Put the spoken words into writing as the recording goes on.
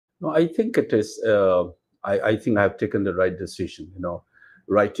No, I think it is. I think I have taken the right decision.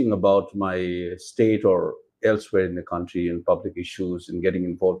 Writing about my state or elsewhere in the country in public issues and getting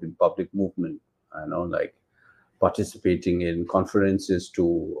involved in public movement. Like participating in conferences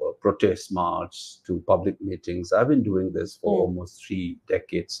to protest march to public meetings. I've been doing this for almost 3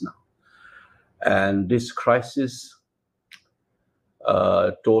 decades now, and this crisis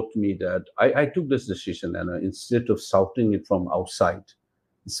taught me that I took this decision, and instead of shouting it from outside,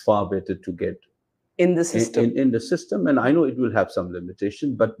 it's far better to get in the system. In the system. And I know it will have some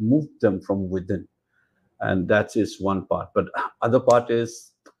limitation, but move them from within. And that is one part. But other part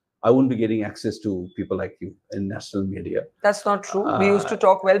is I won't be getting access to people like you in national media. That's not true. We used to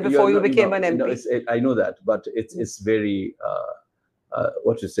talk well before you became an MP. I know that, but it's very,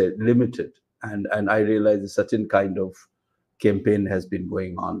 limited. And I realize a certain kind of campaign has been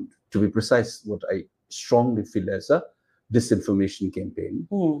going on. To be precise, what I strongly feel as a disinformation campaign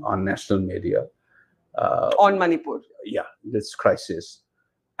on national media. On Manipur. Yeah, this crisis.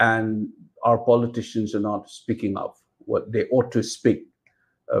 And our politicians are not speaking up what they ought to speak.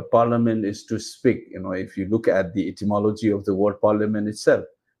 Parliament is to speak. If you look at the etymology of the word parliament itself,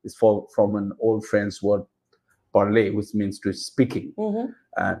 it's from an old French word parler, which means to speaking.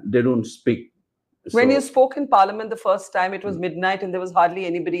 And they don't speak. When you spoke in Parliament the first time, it was midnight and there was hardly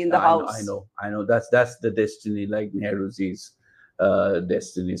anybody in the house. I know. That's the destiny, like Nehru's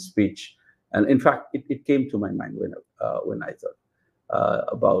destiny speech. And in fact, it came to my mind when I thought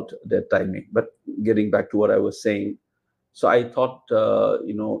about that timing. But getting back to what I was saying, so I thought,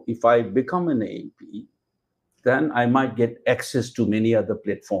 if I become an MP, then I might get access to many other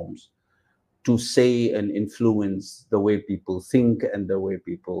platforms to say and influence the way people think and the way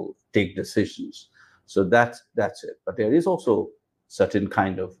people take decisions. So that's it. But there is also certain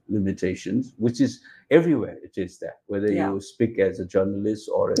kind of limitations, which is everywhere. It is there, whether you speak as a journalist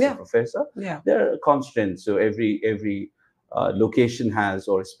or as a professor. There are constraints. So every location has,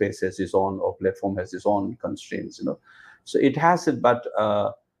 or space has its own, or platform has its own constraints. So it has it, but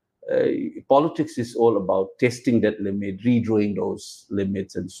politics is all about testing that limit, redrawing those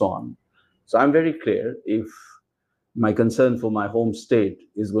limits, and so on. So I'm very clear, if my concern for my home state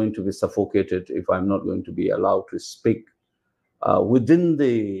is going to be suffocated, if I'm not going to be allowed to speak within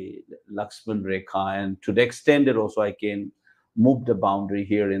the Lakshman Rekha, and to the extent that also I can move the boundary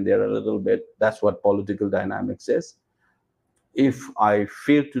here and there a little bit, that's what political dynamics is. If I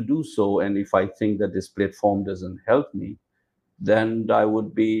fail to do so, and if I think that this platform doesn't help me, then I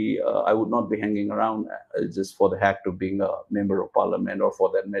would not be hanging around just for the act of being a member of parliament, or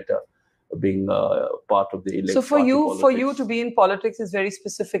for that matter, being part of the elected. So for you to be in politics is very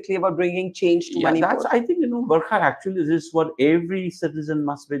specifically about bringing change to Manipur. I think, Barkha, actually this is what every citizen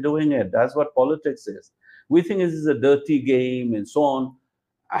must be doing it. That's what politics is. We think this is a dirty game and so on.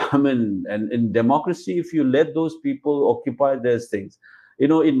 I mean, and in democracy, if you let those people occupy those things,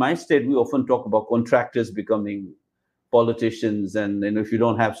 in my state, we often talk about contractors becoming politicians, and if you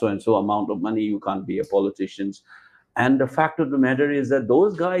don't have so and so amount of money, you can't be a politician. And the fact of the matter is that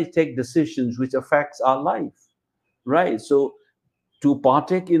those guys take decisions which affects our life, right? So to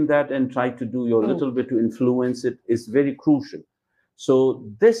partake in that and try to do your little bit to influence it is very crucial. So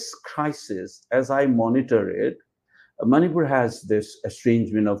this crisis, as I monitor it, Manipur has this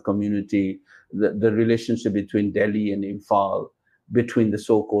estrangement of community, the relationship between Delhi and Imphal, between the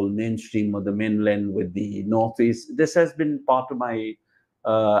so-called mainstream or the mainland with the Northeast. This has been part of my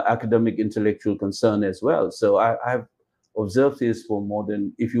academic intellectual concern as well. So I've observed this for more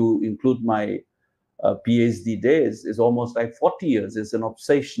than, if you include my PhD days, it's almost like 40 years. It's an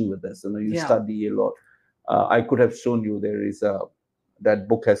obsession with this. You study a lot. I could have shown you, there is that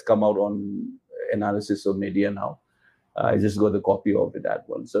book has come out on analysis of media now. I just got the copy of it, that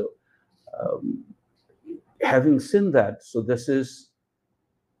one. So having seen that, so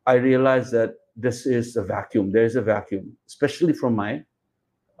I realized that this is a vacuum. There is a vacuum, especially from my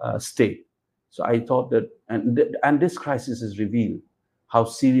state. So I thought that, and this crisis has revealed how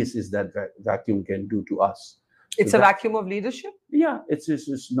serious is that vacuum can do to us. It's a vacuum of leadership? Yeah,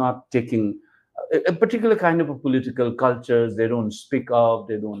 it's not taking a particular kind of a political cultures. They don't speak up,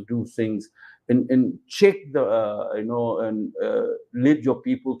 they don't do things, and check and lead your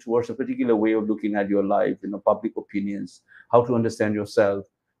people towards a particular way of looking at your life, public opinions, how to understand yourself.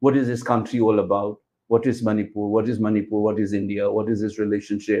 What is this country all about? What is Manipur? What is Manipur? What is India? What is this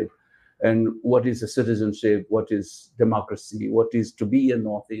relationship? And what is a citizenship? What is democracy? What is to be a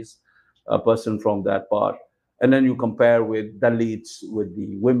Northeast person from that part? And then you compare with Dalits, with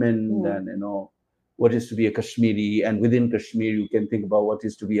the women, and what is to be a Kashmiri, and within Kashmir you can think about what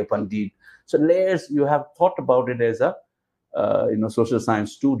is to be a Pandit. So layers, you have thought about it as a social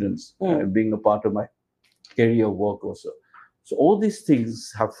science students, being a part of my career work also. So all these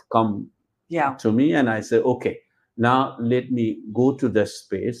things have come to me, and I said, okay, now let me go to this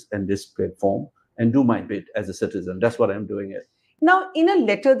space and this platform and do my bit as a citizen. That's what I'm doing it. Now, in a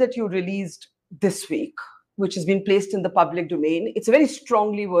letter that you released this week, which has been placed in the public domain, it's a very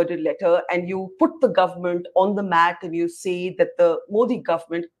strongly worded letter, and you put the government on the mat and you say that the Modi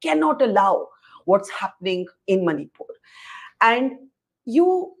government cannot allow what's happening in Manipur. And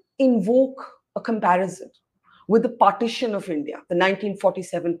you invoke a comparison with the partition of India, the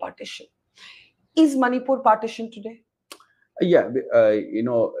 1947 partition. Is Manipur partitioned today? Yeah,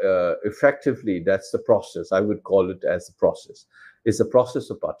 effectively, that's the process. I would call it as a process. It's a process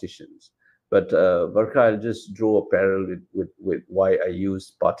of partitions. But Barkha, I'll just draw a parallel with why I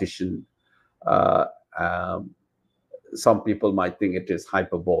use partition. Some people might think it is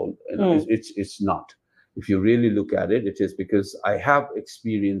hyperbole. It's not. If you really look at it, it is because I have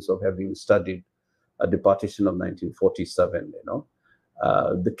experience of having studied the partition of 1947,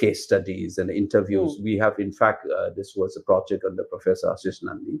 the case studies and interviews. We have, in fact, this was a project under Professor Ashish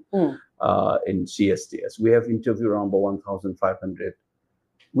Nandi in CSTS. We have interviewed around about 1,500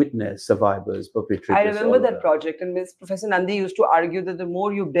 witness, survivors, perpetrators. I remember that project, and Professor Nandi used to argue that the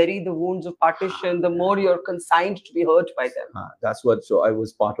more you bury the wounds of partition, the more you're consigned to be hurt by them. That's what, so I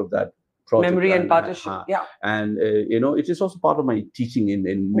was part of that project. Memory and partition, And, it is also part of my teaching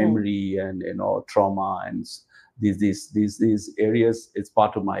in memory and, trauma and these areas. It's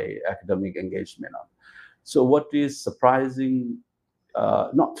part of my academic engagement. So what is surprising,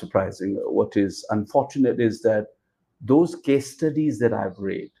 not surprising, what is unfortunate is that those case studies that I've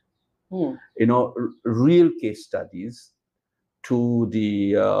read, real case studies, to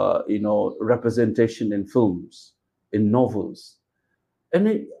the, representation in films, in novels.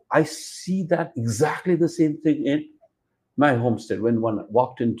 And I see that exactly the same thing in my homestead. When one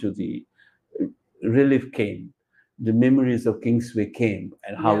walked into the relief cane, the memories of Kingsway cane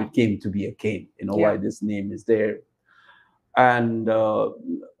and how it came to be a cane, why this name is there. And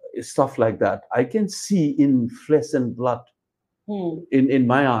stuff like that. I can see in flesh and blood, in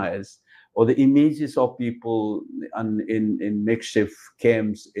my eyes, or the images of people in makeshift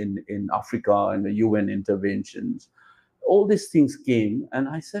camps in Africa and the UN interventions. All these things came, and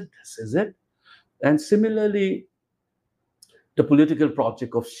I said, this is it. And similarly, the political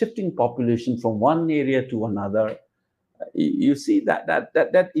project of shifting population from one area to another, you see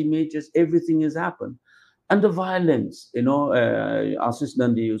that images, everything has happened. And the violence, Ashish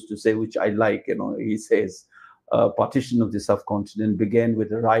Nandi used to say, which I like, he says, partition of the subcontinent began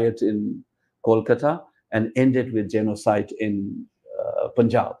with a riot in Kolkata and ended with genocide in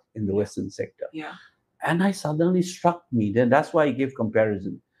Punjab, in the western sector. And I suddenly struck me, then that's why I gave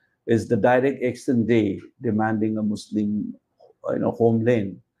comparison, is the direct action day demanding a Muslim,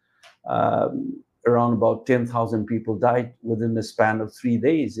 homeland. Around about 10,000 people died within the span of 3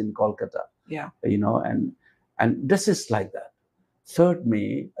 days in Kolkata. And this is like that. 3rd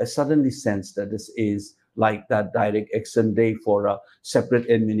May, I suddenly sensed that this is like that direct action day for a separate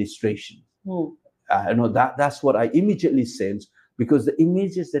administration. That's what I immediately sensed, because the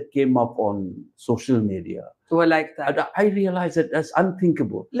images that came up on social media were like that. I realized that that's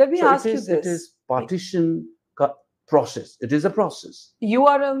unthinkable. Let me ask you this. It is partition process. It is a process. You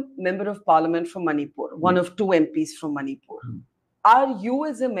are a member of parliament from Manipur, one of 2 MPs from Manipur. Are you,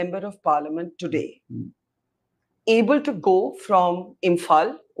 as a member of parliament today, able to go from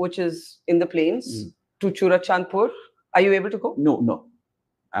Imphal, which is in the plains, to Churachandpur? Are you able to go? No.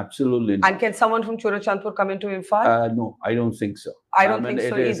 Absolutely not. And can someone from Churachandpur come into Imphal? No, I don't think so. I don't think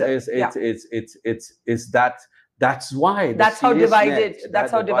so either. It's that. That's why. That's how divided.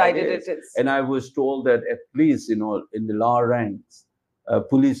 That's how divided it is. And I was told that at least, in the lower ranks,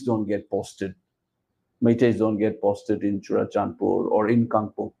 police don't get posted. Meiteis don't get posted in Churachandpur or in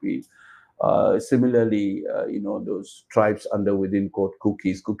Kangpokpi. Similarly, those tribes under within quote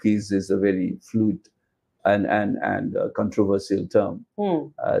cookies. Cookies is a very fluid and controversial term.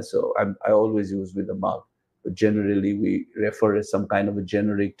 So I always use with a mark, but generally we refer as some kind of a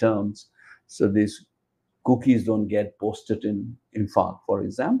generic terms. So these cookies don't get posted in Imphal, for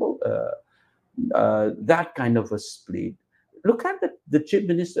example. That kind of a split. Look at the chief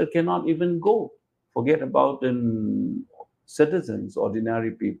minister cannot even go. Forget about citizens,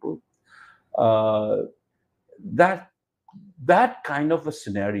 ordinary people. That kind of a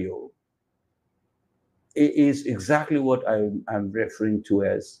scenario is exactly what I'm referring to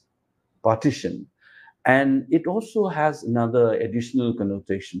as partition. And it also has another additional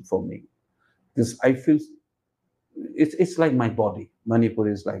connotation for me, because I feel it's like my body. Manipur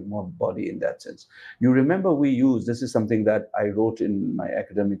is like more body in that sense. You remember we used, this is something that I wrote in my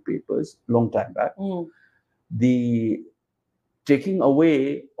academic papers long time back, the taking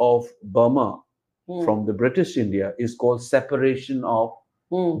away of Burma from the British India is called separation of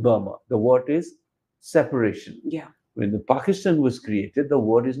Burma. The word is separation. Yeah. When the Pakistan was created, the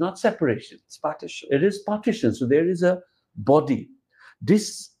word is not separation. It's partition. It is partition. So there is a body.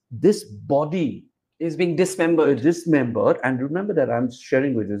 This body is being dismembered. Dismembered. And remember that I'm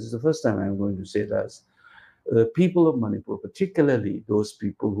sharing with you, this is the first time I'm going to say this. The people of Manipur, particularly those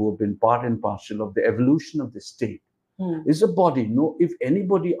people who have been part and parcel of the evolution of the state, is a body. No, if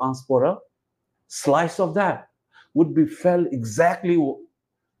anybody asks for a slice of that, would be felt exactly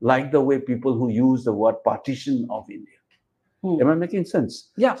like the way people who use the word partition of India. Am I making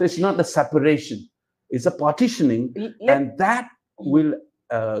sense? Yeah. So it's not a separation, it's a partitioning, and that will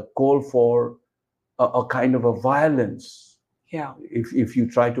call for a kind of a violence. Yeah. If you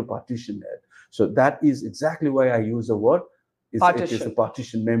try to partition that. So that is exactly why I use the word. Partition. It is a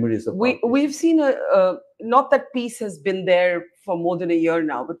partition. Memory is a partition. We've seen not that peace has been there for more than a year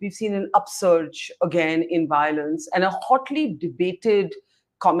now, but we've seen an upsurge again in violence and a hotly debated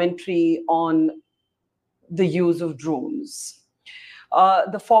commentary on the use of drones.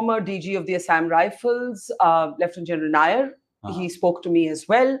 The former DG of the Assam Rifles, Lieutenant General Nair, he spoke to me as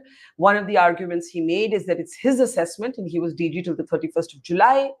well. One of the arguments he made is that it's his assessment, and he was DG till the 31st of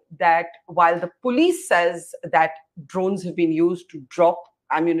July, that while the police says that drones have been used to drop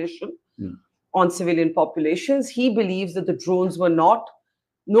ammunition on civilian populations, he believes that the drones were not,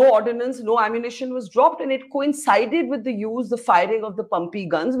 no ordnance, no ammunition was dropped, and it coincided with the firing of the pumpy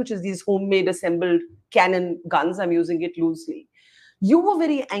guns, which is these homemade assembled cannon guns. I'm using it loosely. You were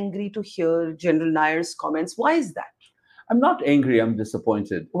very angry to hear General Nair's comments. Why is that? I'm not angry. I'm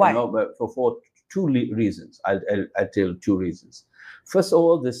disappointed. Why? But for two reasons. I'll tell two reasons. First of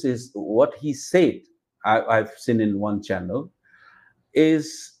all, this is what he said. I've seen in one channel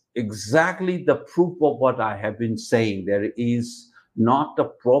is exactly the proof of what I have been saying. There is not a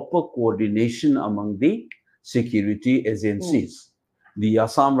proper coordination among the security agencies. The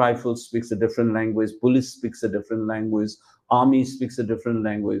Assam Rifles speaks a different language. Police speaks a different language. Army speaks a different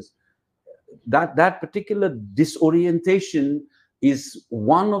language. That particular disorientation is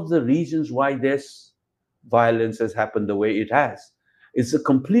one of the reasons why this violence has happened the way it has. It's a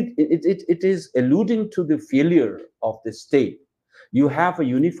complete, it is alluding to the failure of the state. You have a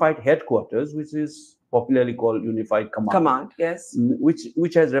unified headquarters, which is popularly called Unified Command. Command, yes.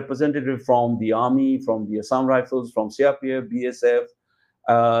 Which has representative from the Army, from the Assam Rifles, from CRPF,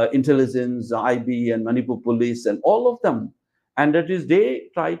 BSF, intelligence, IB, and Manipur Police, and all of them. And that is, they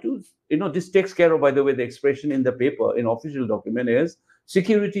try to, this takes care of, by the way, the expression in the paper, in official document is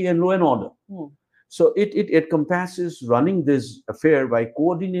security and law and order. So it encompasses running this affair by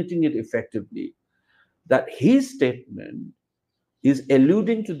coordinating it effectively. That his statement is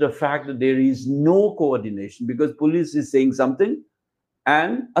alluding to the fact that there is no coordination because police is saying something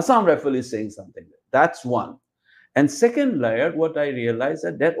and Assam Rifle is saying something. That's one. And second layer, what I realized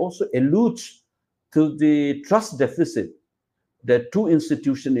that also alludes to the trust deficit that two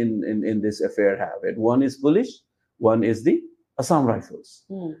institutions in this affair have. It. One is police, one is the Assam Rifles.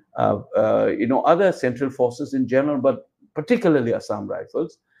 Other central forces in general, but particularly Assam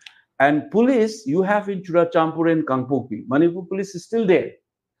Rifles. And police, you have in Churachampur and Kangpopi. Manipur police is still there.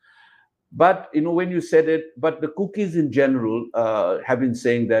 But, when you said it, but the cookies in general have been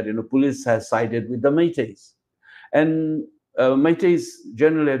saying that, police has sided with the Meiteis. And Meiteis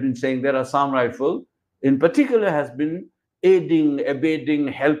generally have been saying that Assam Rifle in particular has been aiding, abetting,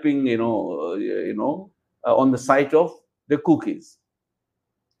 helping, on the side of the cookies.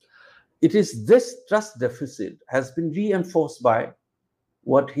 It is this trust deficit has been reinforced by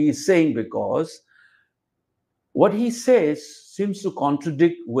what he is saying, because what he says seems to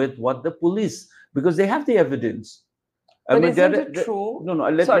contradict with what the police, because they have the evidence. But isn't it true? No,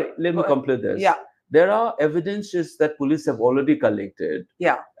 let me complete this. Yeah. There are evidences that police have already collected.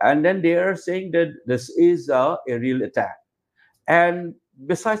 Yeah. And then they are saying that this is a aerial attack. And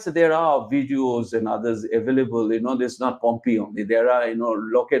besides, there are videos and others available. There's not Pompeii only. There are,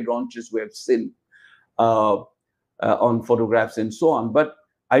 rocket launches we have seen on photographs and so on. But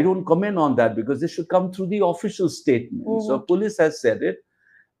I don't comment on that because this should come through the official statement. So police has said it.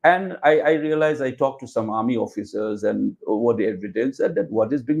 And I realized I talked to some army officers and over the evidence that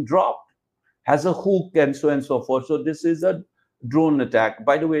what is being dropped has a hook and so on and so forth. So this is a drone attack.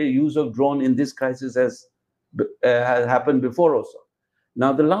 By the way, use of drone in this crisis has happened before also.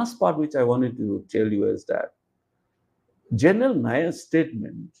 Now, the last part which I wanted to tell you is that General Nair's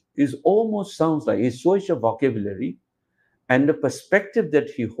statement is almost sounds like it's such a vocabulary, And the perspective that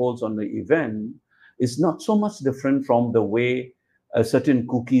he holds on the event is not so much different from the way certain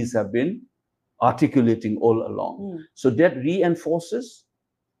cookies have been articulating all along. So that reinforces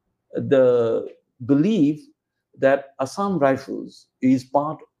the belief that Assam Rifles is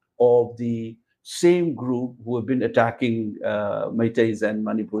part of the same group who have been attacking Meiteis and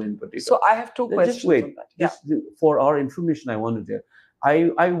Manipur in particular. So I have two questions. Just wait. On that. Yeah. For our information, I wanted to.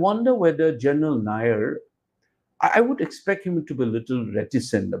 I wonder whether General Nair, I would expect him to be a little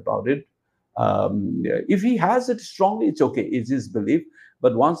reticent about it. If he has it strongly, it's okay. It's his belief.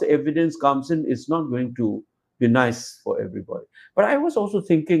 But once the evidence comes in, it's not going to be nice for everybody. But I was also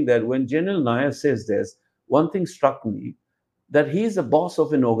thinking that when General Nair says this, one thing struck me, that he is the boss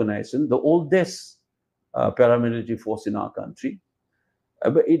of an organization, the oldest paramilitary force in our country.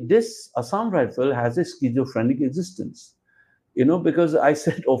 But this Assam Rifle has a schizophrenic existence. Because I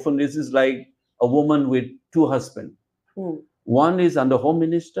said often this is like a woman with two husbands. One is under Home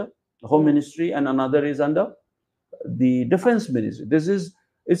Ministry, and another is under the Defense Ministry.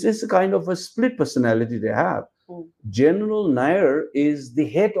 It's a kind of a split personality they have. General Nair is the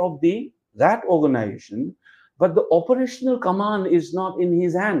head of that organization, but the operational command is not in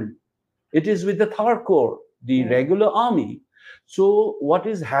his hand. It is with the Third Corps, the regular army. So what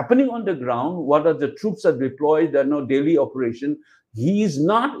is happening on the ground, what are the troops are deployed, there are no daily operation, he is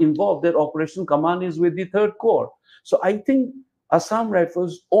not involved. That operational command is with the Third Corps. So I think Assam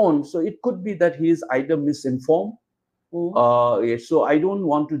Rifles own, so it could be that he is either misinformed. So I don't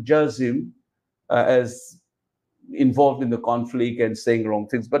want to judge him as involved in the conflict and saying wrong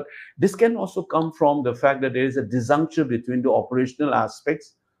things. But this can also come from the fact that there is a disjuncture between the operational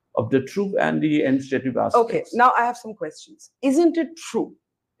aspects of the troop and the administrative aspects. Okay, now I have some questions. Isn't it true?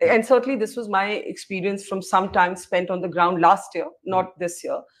 And certainly this was my experience from some time spent on the ground last year, not this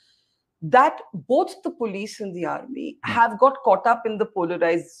year, that both the police and the army have got caught up in the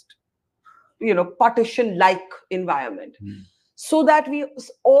polarized, partition-like environment. So that we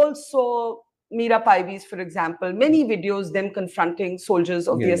also, Meera Paibis, for example, many videos, them confronting soldiers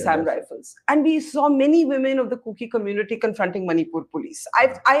of the Assam Rifles. And we saw many women of the Kuki community confronting Manipur police.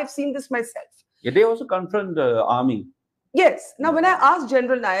 I have seen this myself. Yeah, they also confront the army. Yes. Now, when I asked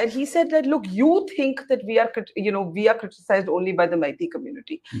General Nair, he said that, look, you think that we are criticized only by the Meitei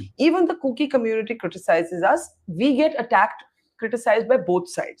community. Even the Kuki community criticizes us. We get attacked, criticized by both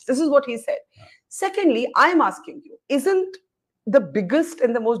sides. This is what he said. Secondly, I'm asking you, isn't the biggest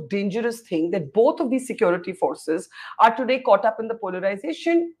and the most dangerous thing that both of these security forces are today caught up in the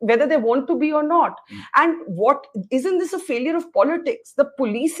polarization, whether they want to be or not? And isn't this a failure of politics? The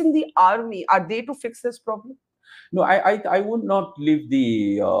police and the army, are they to fix this problem? No, I would not leave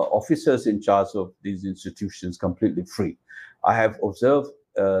the officers in charge of these institutions completely free. I have observed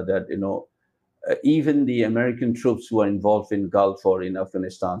that, even the American troops who are involved in Gulf or in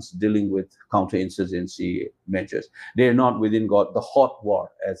Afghanistan dealing with counterinsurgency measures, they are not within the hot war,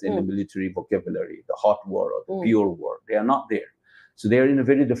 as in the military vocabulary, the hot war or the pure war. They are not there. So they are in a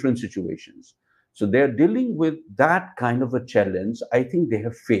very different situations. So they're dealing with that kind of a challenge. I think they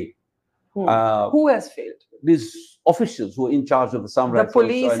have failed. Who has failed? These officials who are in charge of Assam Rifles. The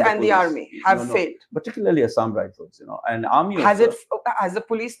police and the army have failed. Particularly Assam Rifles, and army. Has the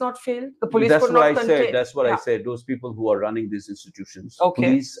police not failed? The police That's could what not I said. That's what I said. Those people who are running these institutions,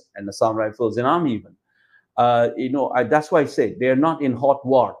 police and Assam Rifles and army even. That's why I say they are not in hot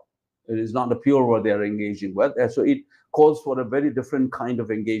war. It is not a pure war they are engaging with. So it calls for a very different kind of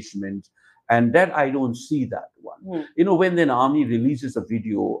engagement. And that I don't see that one. When an army releases a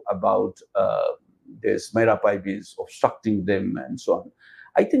video about this Meera Paibis obstructing them and so on,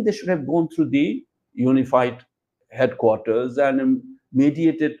 I think they should have gone through the unified headquarters and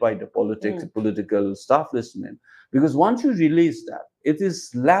mediated by the political staff listening. Because once you release that, it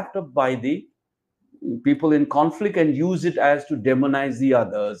is lapped up by the people in conflict and use it as to demonize the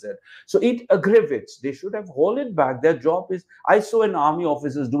others. So it aggravates. They should have held it back. Their job is, I saw an army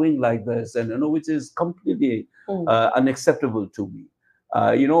officers doing like this, and which is completely unacceptable to me.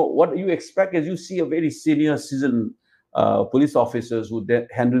 What you expect is you see a very senior seasoned police officers who are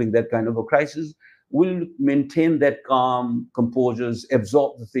handling that kind of a crisis will maintain that calm, composures,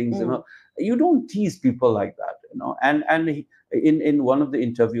 absorb the things. You don't tease people like that. And in one of the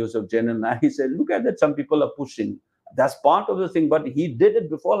interviews of General Nair, he said, look at that, some people are pushing. That's part of the thing, but he did it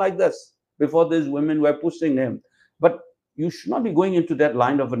before like this, before these women were pushing him. But you should not be going into that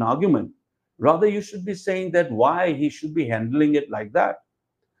line of an argument. Rather, you should be saying that why he should be handling it like that.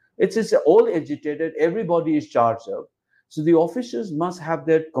 It's all agitated, everybody is charged up. So the officers must have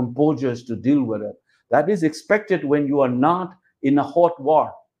their composures to deal with it. That is expected when you are not in a hot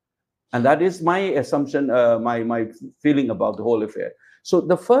war. And that is my assumption, my feeling about the whole affair. So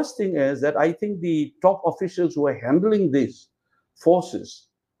the first thing is that I think the top officials who are handling these forces,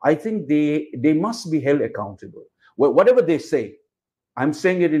 I think they must be held accountable. Whatever they say, I'm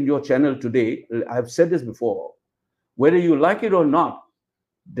saying it in your channel today. I've said this before. Whether you like it or not,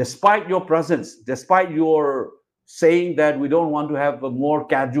 despite your presence, despite your saying that we don't want to have a more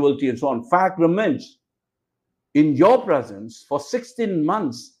casualty and so on, fact remains, in your presence for 16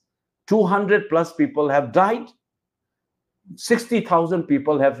 months, 200 plus people have died, 60,000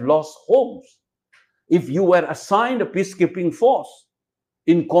 people have lost homes. If you were assigned a peacekeeping force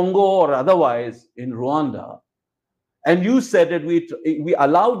in Congo or otherwise in Rwanda, and you said that we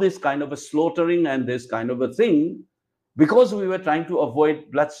allow this kind of a slaughtering and this kind of a thing because we were trying to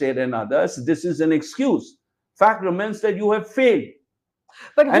avoid bloodshed and others, this is an excuse. Fact remains that you have failed.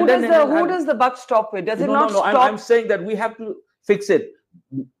 But who does the buck stop with? Does it not stop? I'm saying that we have to fix it.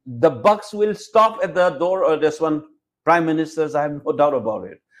 The bucks will stop at the door or this one, prime ministers, I have no doubt about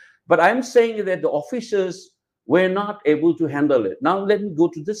it. But I'm saying that the officers were not able to handle it. Now let me go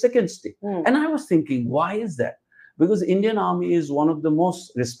to the second step. And I was thinking, why is that? Because the Indian Army is one of the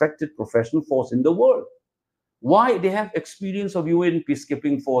most respected professional force in the world. Why? They have experience of UN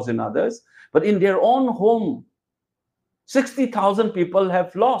peacekeeping force and others, but in their own home, 60,000 people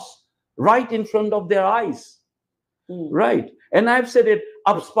have lost right in front of their eyes. Right. And I've said it,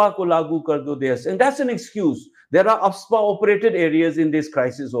 APSPA ko lagu kar do this. And that's an excuse. There are APSPA operated areas in this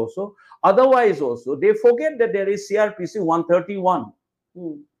crisis also. Otherwise also, they forget that there is CRPC 131,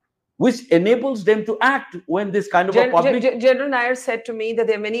 which enables them to act when this kind of a public... General Nair said to me that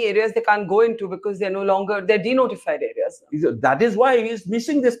there are many areas they can't go into because they're no longer, they're denotified areas. That is why he's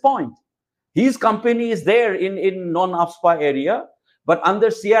missing this point. His company is there in non-APSPA area, but under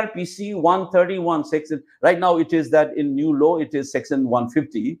CRPC 131 section, right now it is that in new law, it is section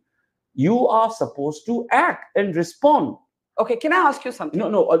 150, you are supposed to act and respond. Okay, can I ask you something?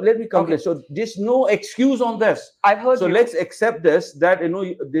 No, let me complete. Okay. So there's no excuse on this. I've heard so let's accept this, that,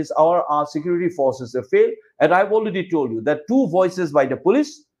 this our security forces have failed. And I've already told you that 2 voices by the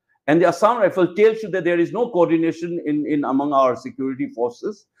police and the Assam Rifle tells you that there is no coordination in among our security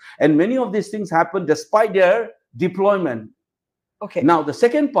forces. And many of these things happen despite their deployment. Okay. Now, the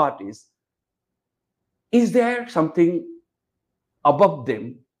second part is there something above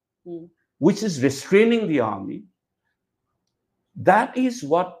them which is restraining the army? That is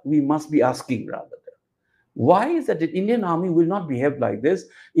what we must be asking rather than. Why is that the Indian army will not behave like this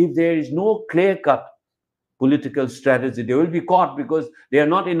if there is no clear-cut political strategy? They will be caught because they are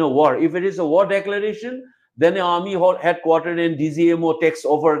not in a war. If it is a war declaration, then the army headquartered in DGMO takes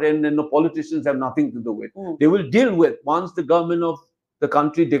over and then the politicians have nothing to do with. They will deal with, once the government of the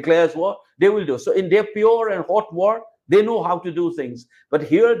country declares war, they will do. So in their pure and hot war, they know how to do things. But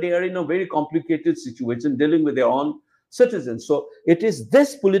here they are in a very complicated situation dealing with their own citizens. So it is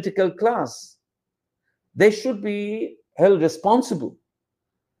this political class, they should be held responsible.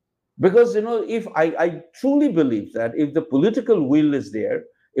 Because, if I truly believe that if the political will is there,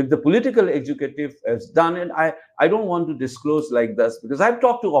 if the political executive has done it, I don't want to disclose like this because I've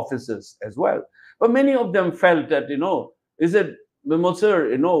talked to officers as well. But many of them felt that, is it, Bimol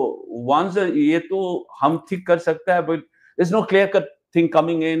sir, once ye to hum thik kar sakta hai, but there's no clear-cut thing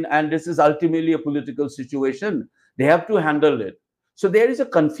coming in and this is ultimately a political situation. They have to handle it. So there is a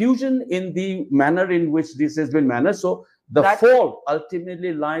confusion in the manner in which this has been managed. So the fault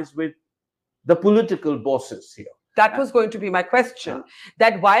ultimately lies with the political bosses here. That was going to be my question.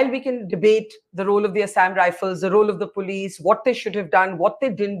 That while we can debate the role of the Assam Rifles, the role of the police, what they should have done, what they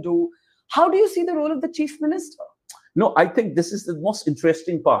didn't do, how do you see the role of the Chief Minister? No, I think this is the most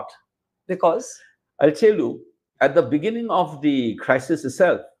interesting part. Because? I'll tell you, at the beginning of the crisis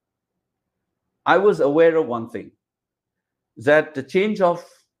itself, I was aware of one thing, that the change of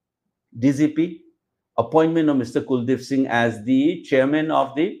DGP, appointment of Mr. Kuldeep Singh as the chairman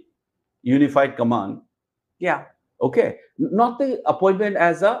of the Unified Command. Yeah. Okay. Not the appointment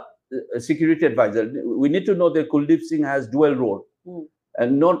as a security advisor. We need to know that Kuldeep Singh has dual role.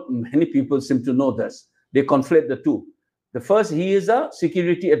 And not many people seem to know this. They conflate the two. The first, he is a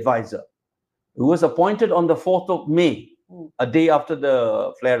security advisor who was appointed on the 4th of May, a day after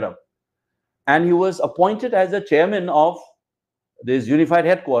the flare-up. And he was appointed as the chairman of this unified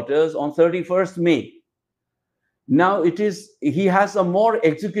headquarters on 31st May. Now he has a more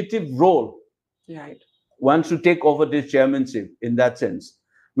executive role. Right. One should take over this chairmanship in that sense.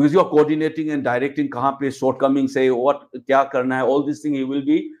 Because you're coordinating and directing kahan pe shortcomings, say what kya karna hai, all these things he will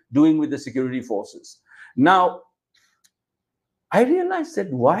be doing with the security forces. Now, I realized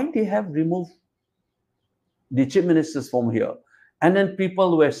that why they have removed the chief ministers from here. And then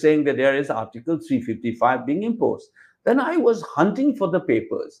people were saying that there is Article 355 being imposed. Then I was hunting for the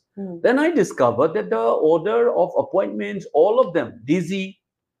papers. Then I discovered that the order of appointments, all of them, DZ,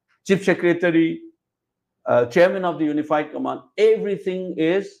 Chief Secretary, Chairman of the Unified Command, everything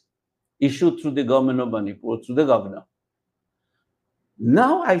is issued through the government of Manipur, through the governor.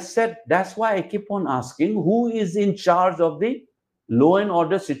 Now I said, that's why I keep on asking, who is in charge of the law and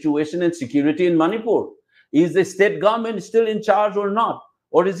order situation and security in Manipur? Is the state government still in charge or not?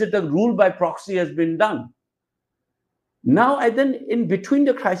 Or is it a rule by proxy has been done? Now, and then in between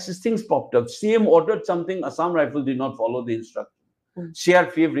the crisis, things popped up. CM ordered something, Assam Rifle did not follow the instruction.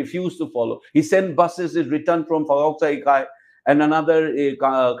 CRPF refused to follow. He sent buses, it returned from Phagoksa Ikai, and another,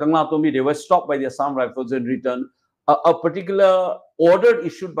 Kangla Tomi, they were stopped by the Assam Rifles and returned. A particular order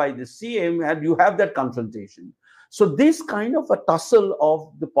issued by the CM, and you have that confrontation. So this kind of a tussle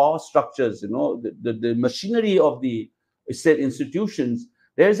of the power structures, the machinery of the state institutions,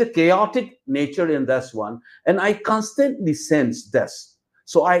 there is a chaotic nature in this one. And I constantly sense this.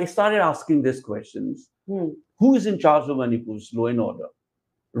 So I started asking these questions. Who is in charge of Manipur's law and order?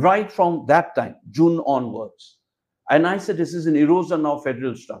 Right from that time, June onwards. And I said, this is an erosion of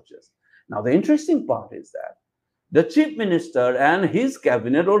federal structures. Now, the interesting part is that the chief minister and his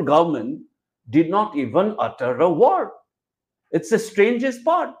cabinet or government did not even utter a word. It's the strangest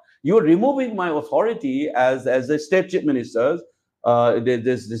part. You're removing my authority as a state chief minister.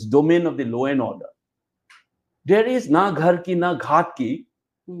 There's this domain of the law and order. There is na ghar ki, na ghat ki.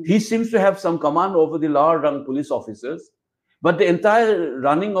 He seems to have some command over the lower rung police officers, but the entire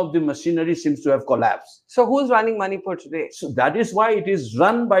running of the machinery seems to have collapsed. So who's running Manipur today? So that is why it is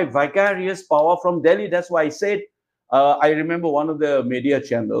run by vicarious power from Delhi. That's why I said, I remember one of the media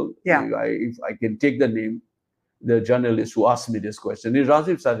channel, if I can take the name, the journalist who asked me this question,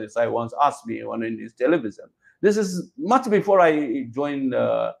 Rajiv Sadesai once asked me on his television. This is much before I joined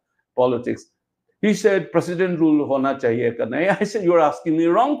politics. He said, President rule hona chahiye ka nahi. I said, you're asking me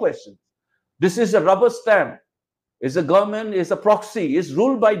wrong question. This is a rubber stamp. It's a government, it's a proxy. It's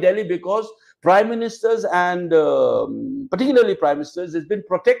ruled by Delhi because prime ministers and particularly prime ministers has been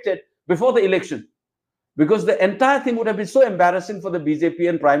protected before the election. Because the entire thing would have been so embarrassing for the BJP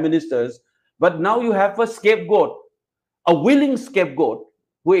and prime ministers. But now you have a scapegoat, a willing scapegoat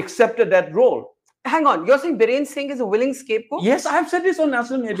who accepted that role. Hang on, you're saying Biren Singh is a willing scapegoat? Yes, I have said this on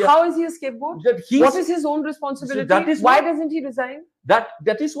national media. How is he a scapegoat? What is his own responsibility? Why doesn't he resign? That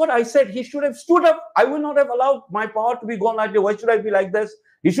is what I said. He should have stood up. I would not have allowed my power to be gone like this. Why should I be like this?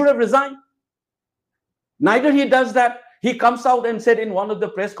 He should have resigned. Neither he does that. He comes out and said in one of the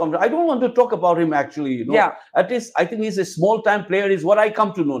press conferences, I don't want to talk about him actually. Yeah. At least I think he's a small-time player is what I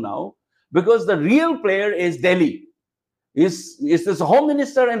come to know now. Because the real player is Delhi. Is this home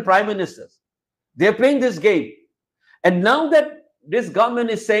minister and prime ministers. They're playing this game. And now that this government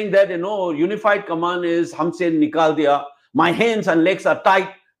is saying that, unified command is humse nikal diya, my hands and legs are tight.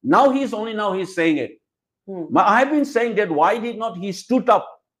 Now he's saying it. I've been saying that why did not he stood up?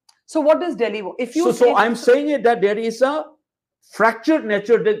 So what does Delhi want? So I'm saying it that there is a fractured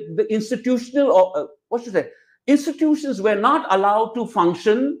nature. The institutional, institutions were not allowed to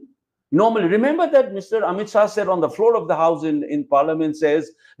function normally. Remember that Mr. Amit Shah said on the floor of the House in Parliament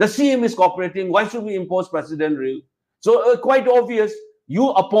says, the CM is cooperating, why should we impose president rule? So quite obvious, you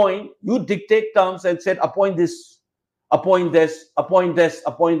appoint, you dictate terms and said, appoint this, appoint this, appoint this,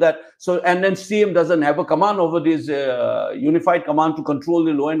 appoint that. So, and then CM doesn't have a command over this unified command to control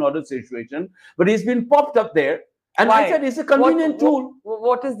the law and order situation, but he's been popped up there. And why? I said it's a convenient tool.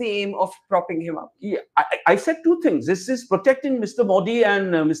 What is the aim of propping him up? Yeah, I said two things. This is protecting Mr. Modi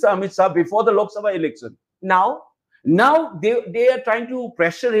and Mr. Amit Shah before the Lok Sabha election. Now they are trying to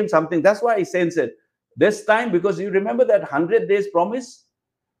pressure him something. That's why I sense it. This time, because you remember that 100 days promise?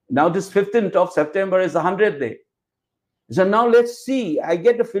 Now this 15th of September is the 100th day. So now let's see. I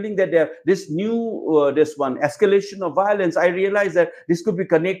get the feeling that this new, this one, escalation of violence, I realize that this could be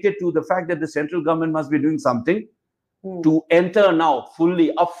connected to the fact that the central government must be doing something to enter now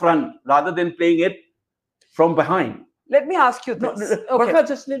fully upfront rather than playing it from behind. Let me ask you this. Barkha,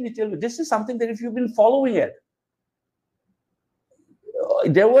 just let me tell you, this is something that if you've been following it,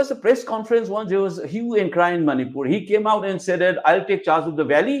 there was a press conference once, there was a hue and cry in Manipur. He came out and said that I'll take charge of the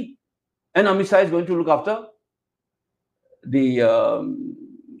valley and Amit Shah is going to look after the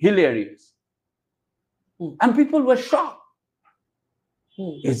hill areas. And people were shocked.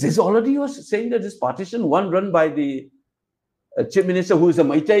 Is this already you're saying that this partition, one run by the chief minister who is a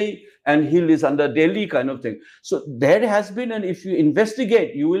Maitai and hill is under Delhi kind of thing. So there has been, and if you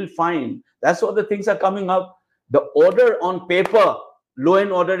investigate, you will find that's what the things are coming up. The order on paper, law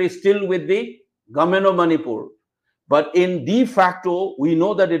and order is still with the government of Manipur. But in de facto, we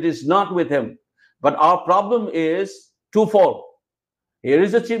know that it is not with him. But our problem is twofold. Here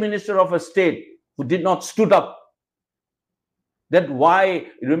is the chief minister of a state who did not stood up. That why,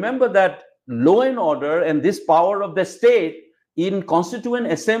 remember that law and order and this power of the state in Constituent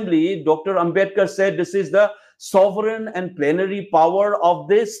Assembly, Dr. Ambedkar said this is the sovereign and plenary power of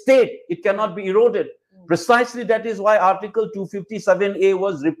the state. It cannot be eroded. Precisely that is why Article 257A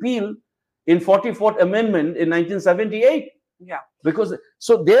was repealed in 44th Amendment in 1978. Yeah. Because,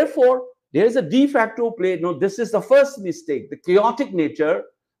 so therefore, there is a de facto play. No, this is the first mistake, the chaotic nature.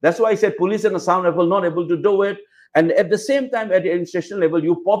 That's why I said police and Assam level not able to do it. And at the same time, at the administration level,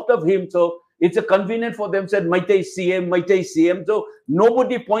 you popped up him. So it's a convenient for them, said, Maitai CM, Maitai CM. So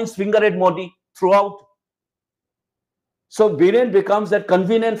nobody points finger at Modi throughout. So Biren becomes that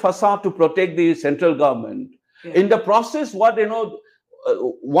convenient facade to protect the central government. Yeah. In the process, what,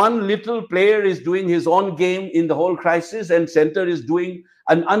 one little player is doing his own game in the whole crisis, and center is doing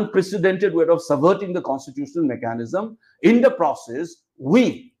an unprecedented way of subverting the constitutional mechanism. In the process,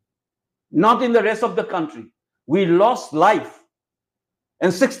 we, not in the rest of the country, we lost life,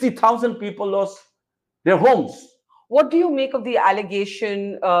 and 60,000 people lost their homes. What do you make of the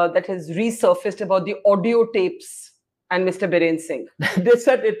allegation that has resurfaced about the audio tapes and Mr. Biren Singh? They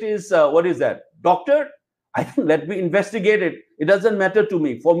said it is, what is that? Doctor, I think let me investigate it. It doesn't matter to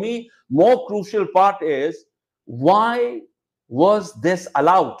me. For me, more crucial part is, why was this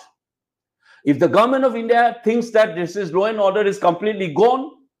allowed? If the government of India thinks that this is law and order is completely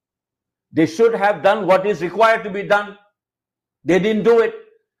gone, they should have done what is required to be done. They didn't do it.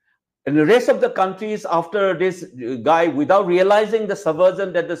 And the rest of the countries, after this guy, without realizing the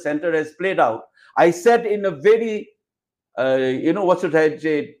subversion that the center has played out, I said in a very, what should I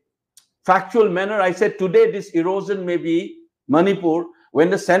say, factual manner, I said today this erosion may be Manipur, when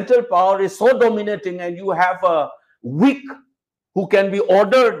the central power is so dominating and you have a weak who can be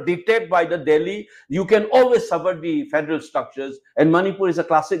ordered, dictated by the Delhi, you can always subvert the federal structures. And Manipur is a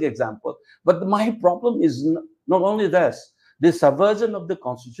classic example. But my problem is not only this. The subversion of the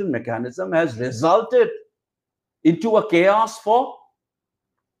constitutional mechanism has resulted into a chaos for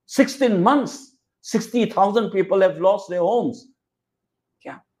 16 months. 60,000 people have lost their homes.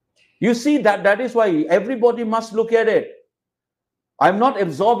 Yeah. You see, that is why everybody must look at it. I'm not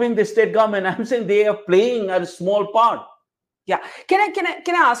absorbing the state government. I'm saying they are playing a small part. Yeah. Can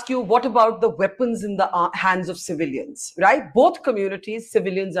I ask you, what about the weapons in the hands of civilians, right? Both communities,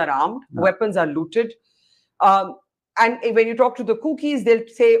 civilians are armed, weapons are looted. And when you talk to the Kukis, they'll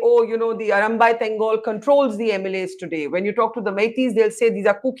say, oh, the Arambai Tengol controls the MLAs today. When you talk to the Meiteis, they'll say these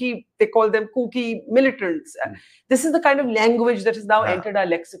are Kuki, they call them Kuki militants. This is the kind of language that has now entered our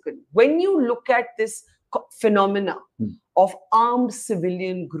lexicon. When you look at this phenomena of armed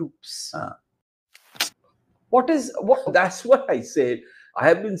civilian groups, That's what I said. I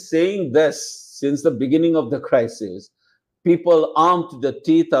have been saying this since the beginning of the crisis. People armed to the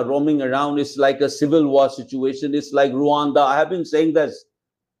teeth are roaming around. It's like a civil war situation. It's like Rwanda. I have been saying this.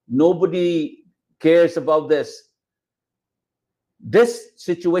 Nobody cares about this. This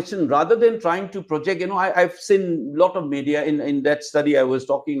situation, rather than trying to project, I've seen a lot of media in that study I was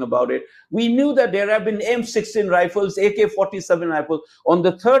talking about it. We knew that there have been M16 rifles, AK-47 rifles. On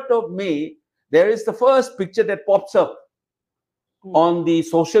the 3rd of May, there is the first picture that pops up on the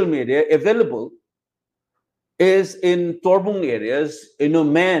social media available is in Torbung areas,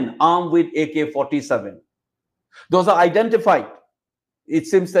 men armed with AK-47. Those are identified. It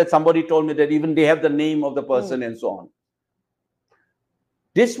seems that somebody told me that even they have the name of the person and so on.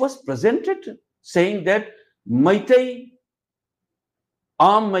 This was presented saying that Maitai,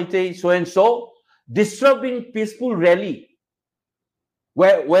 armed Maitai so-and-so, disturbing peaceful rally.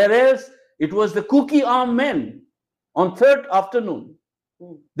 Whereas it was the Kuki armed men on 3rd afternoon,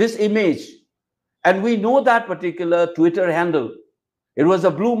 this image. And we know that particular Twitter handle. It was a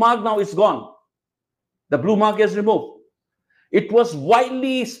blue mark, now it's gone. The blue mark is removed. It was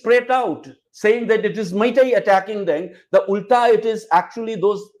widely spread out, saying that it is Maitai attacking them. The ulta, it is actually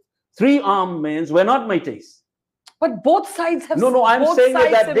those 3 armed men were not Maitais. But both sides have... No, I'm saying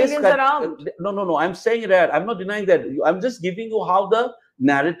that civilians are armed. No, I'm saying that. I'm not denying that. I'm just giving you how the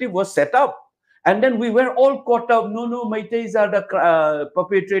narrative was set up. And then we were all caught up. No, Maitais are the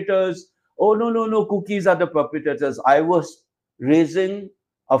perpetrators. Oh, no, Kukis are the perpetrators. I was raising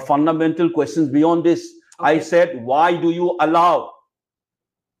a fundamental questions beyond this. Okay. I said, why do you allow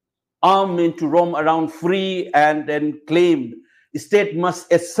armed men to roam around free and then claim the state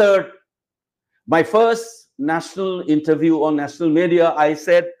must assert? My first national interview on national media, I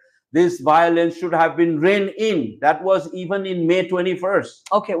said, this violence should have been reined in. That was even in May 21st.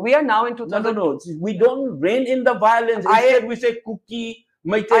 Okay, we are now in 2000. No. We don't rein in the violence. Instead, we say cookie,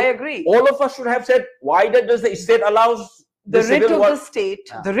 maite. I agree. All of us should have said, why does the state allows the writ of the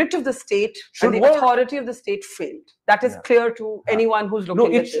state, the writ of the state, and the authority of the state failed. That is clear to anyone who's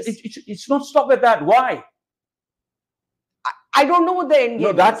looking at this. It's not stop at that. Why? I don't know what the end game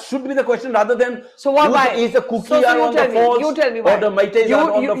is. That should be the question rather than why is the cookie on the falls you tell me why. Or the maites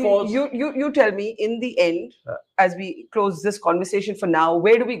are on the falls. You tell me in the end, as we close this conversation for now,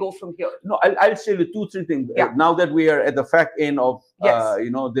 where do we go from here? No, I'll say the 2-3 things. Now that we are at the fact end of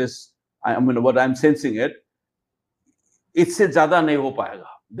this, I mean what I'm sensing it's ज़्यादा नहीं हो पाएगा.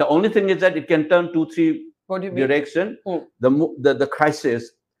 The only thing is that it can turn 2-3 direction. The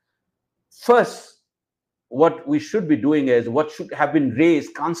crisis. First, what we should be doing is, what should have been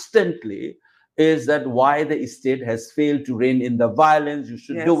raised constantly is that why the state has failed to rein in the violence. You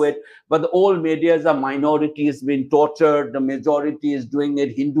should do it. But the old media is a minority is being tortured. The majority is doing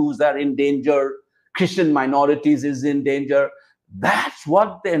it. Hindus are in danger. Christian minorities is in danger. That's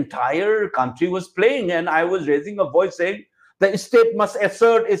what the entire country was playing. And I was raising a voice saying the state must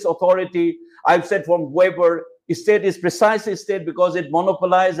assert its authority. I've said from Weber, state is precisely state because it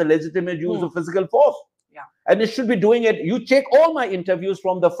monopolized the legitimate use of physical force. And it should be doing it. You check all my interviews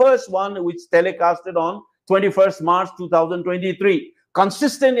from the first one, which telecasted on 21st March 2023.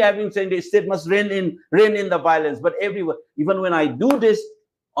 Consistently, I've been saying the state must rein in the violence. But everywhere, even when I do this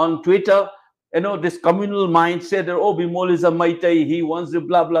on Twitter, this communal mindset that, oh, Bimol is a Maitai, he wants to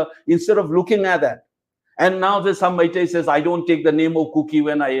blah, blah, instead of looking at that. And now there's some Maitai says, I don't take the name of Cookie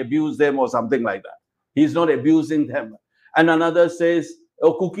when I abuse them or something like that. He's not abusing them. And another says,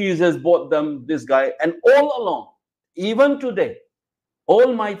 oh, Cookies has bought them, this guy. And all along, even today,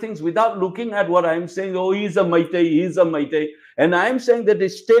 all my things without looking at what I'm saying, oh, he's a Maitai. And I'm saying that the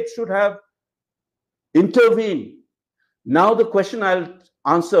state should have intervened. Now the question I'll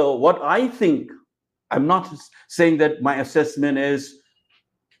answer, what I think, I'm not saying that my assessment is,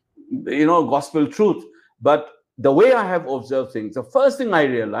 gospel truth, but the way I have observed things, the first thing I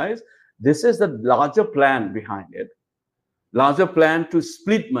realized, this is the larger plan behind it. Larger plan to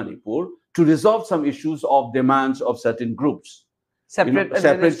split Manipur, to resolve some issues of demands of certain groups. Separate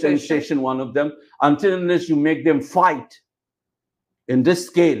administration, one of them. Until unless you make them fight in this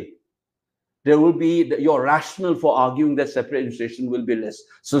scale, there will be your rationale for arguing that separate administration will be less.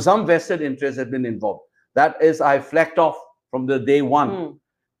 So some vested interests have been involved. That is, I flagged off from the day one.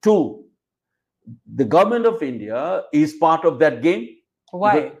 2, the government of India is part of that game.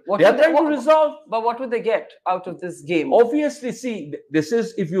 Why? They are trying to resolve. But what would they get out of this game? Obviously, see, this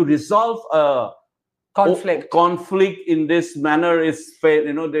is, if you resolve a conflict in this manner, is fair,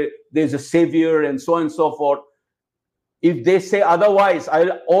 there's a savior and so on and so forth. If they say otherwise,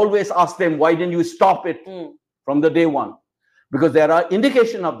 I'll always ask them, why didn't you stop it from the day one? Because there are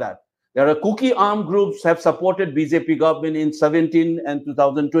indication of that. There are Cookie armed groups have supported BJP government in 17 and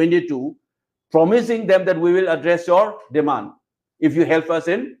 2022, promising them that we will address your demand if you help us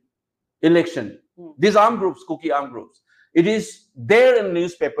in election. These armed groups, Cookie armed groups. It is there in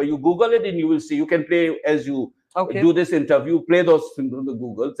newspaper. You Google it and you will see. You can play as you do this interview, play those things on the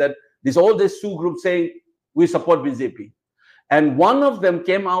Google, that all these 2 groups saying, we support BJP. And one of them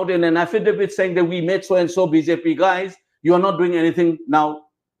came out in an affidavit saying that we met so-and-so BJP guys. You are not doing anything now.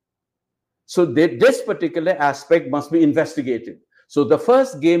 So this particular aspect must be investigated. So the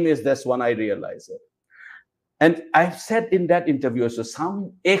first game is this one, I realize it. And I've said in that interview, so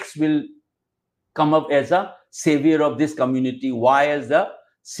some X will come up as a savior of this community, Y as the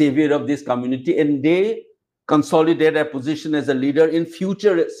savior of this community, and they consolidate their position as a leader in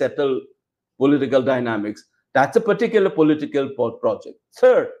future settled political dynamics. That's a particular political project.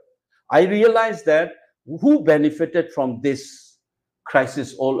 Third, I realized that who benefited from this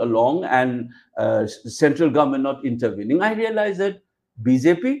crisis all along and the central government not intervening. I realized that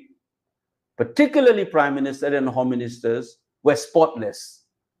BJP, particularly Prime Minister and Home Ministers, were spotless.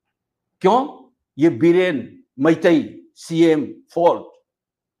 Kyun? Ye Biren, Maitai, CM, fault,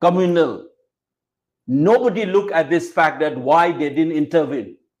 communal. Nobody looked at this fact that why they didn't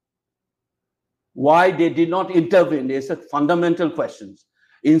intervene. Why they did not intervene? These are fundamental questions.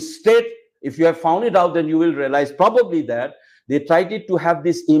 Instead, if you have found it out, then you will realize probably that they tried to have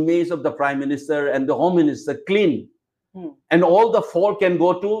this image of the Prime Minister and the Home Minister clean. And all the fault can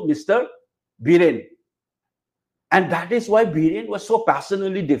go to Mr. Biren. And that is why Biren was so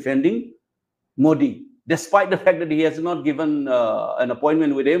passionately defending Modi, despite the fact that he has not given an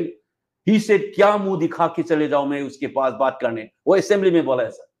appointment with him. He said, "Kya muh dikha ke chale jao main uske paas baat karne?" Wo assembly mein bola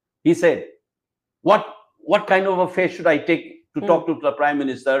aisa. He said, "What kind of a face should I take to talk to the Prime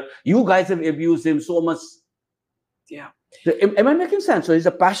Minister. You guys have abused him so much. Yeah. So, am I making sense? So he's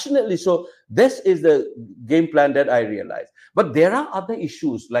a passionately. So this is the game plan that I realize. But there are other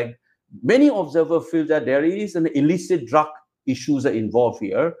issues. Like many observers feel that there is an illicit drug issues are involved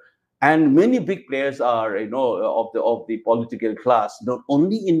here, and many big players are, of the political class, not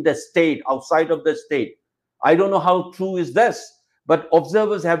only in the state, outside of the state. I don't know how true is this, but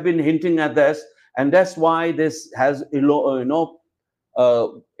observers have been hinting at this, and that's why this has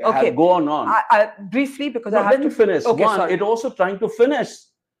Okay. gone on. Briefly, because No, I have let to me finish. Okay, One, sorry. it also trying to finish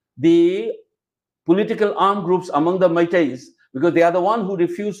the political armed groups among the Meiteis, because they are the one who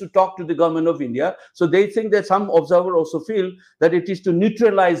refuse to talk to the government of India. So they think that some observers also feel that it is to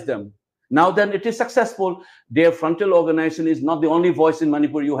neutralize them. Now then it is successful. Their frontal organization is not the only voice in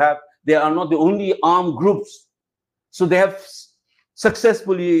Manipur you have. They are not the only armed groups. So they have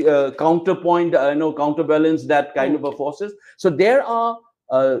successfully counterbalance that kind of a forces. So there are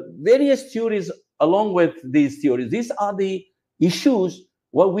various theories along with these theories. These are the issues.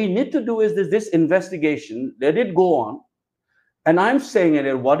 What we need to do is this investigation, let it go on. And I'm saying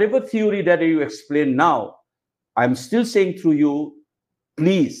it, whatever theory that you explain now, I'm still saying through you,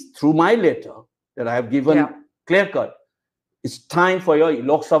 please, through my letter that I have given clear cut, it's time for your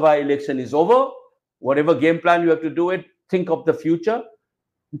Lok Sabha election is over. Whatever game plan you have to do it, think of the future,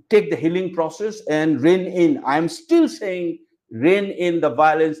 take the healing process and rein in. I'm still saying rein in the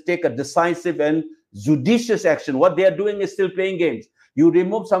violence, take a decisive and judicious action. What they are doing is still playing games. You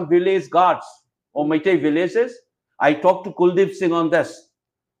remove some village guards or Meitei villages. I talked to Kuldeep Singh on this.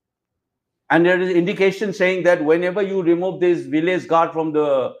 And there is indication saying that whenever you remove this village guard from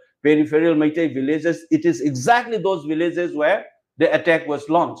the peripheral Meitei villages, it is exactly those villages where the attack was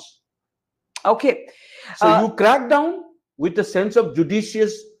launched. Okay. So you crack down with a sense of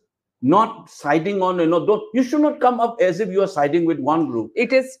judicious, not siding on, you should not come up as if you are siding with one group.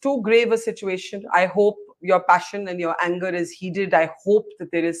 It is too grave a situation. I hope your passion and your anger is heeded. I hope that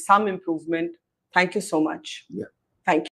there is some improvement. Thank you so much. Yeah. Thank you.